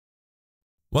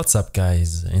What's up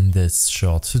guys, in this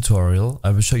short tutorial I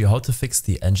will show you how to fix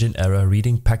the engine error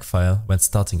reading pack file when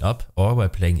starting up or while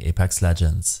playing Apex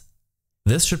Legends.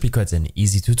 This should be quite an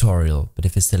easy tutorial, but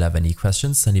if you still have any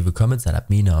questions then leave a comment and let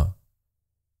me know.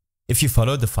 If you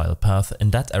follow the file path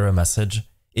in that error message,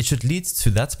 it should lead to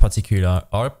that particular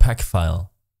R pack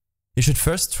file. You should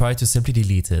first try to simply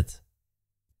delete it.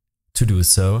 To do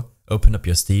so, open up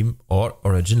your Steam or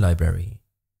Origin library.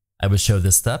 I will show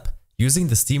this step using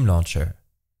the Steam launcher.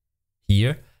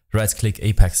 Here, right-click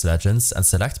Apex Legends and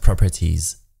select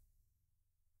Properties.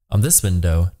 On this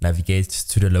window, navigate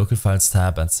to the Local Files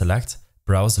tab and select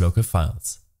Browse Local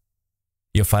Files.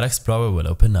 Your File Explorer will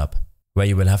open up, where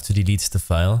you will have to delete the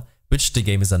file which the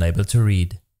game is unable to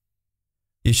read.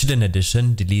 You should in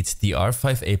addition delete the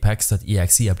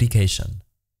r5apex.exe application.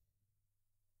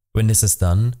 When this is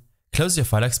done, close your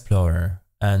File Explorer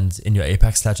and in your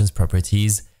Apex Legends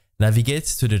Properties, navigate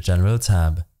to the General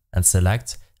tab and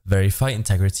select Verify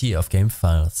integrity of game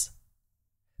files.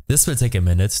 This will take a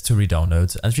minute to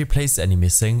re-download and replace any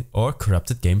missing or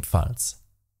corrupted game files.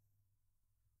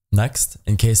 Next,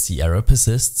 in case the error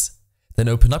persists, then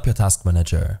open up your Task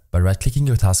Manager by right-clicking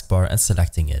your taskbar and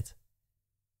selecting it.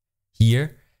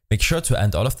 Here, make sure to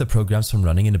end all of the programs from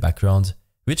running in the background,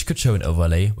 which could show an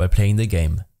overlay while playing the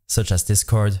game, such as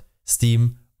Discord,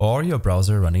 Steam, or your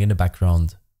browser running in the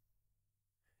background.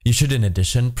 You should in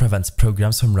addition prevent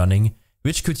programs from running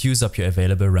which could use up your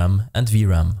available RAM and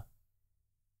VRAM.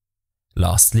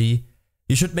 Lastly,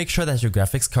 you should make sure that your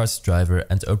graphics card's driver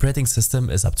and operating system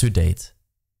is up to date.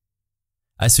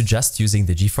 I suggest using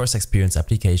the GeForce Experience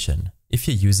application if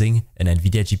you're using an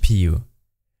NVIDIA GPU,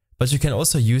 but you can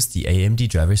also use the AMD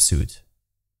driver suite.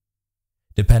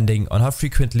 Depending on how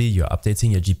frequently you're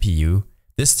updating your GPU,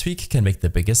 this tweak can make the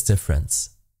biggest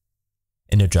difference.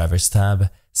 In the Drivers tab,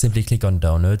 simply click on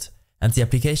Download and the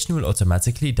application will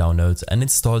automatically download and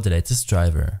install the latest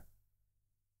driver.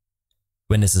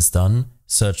 When this is done,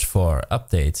 search for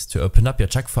Update to open up your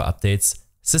Check for Updates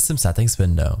System Settings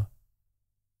window.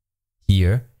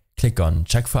 Here, click on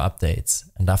Check for Updates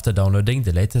and after downloading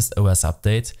the latest OS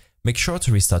update, make sure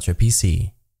to restart your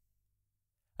PC.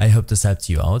 I hope this helped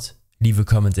you out. Leave a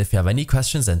comment if you have any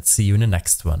questions and see you in the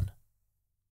next one.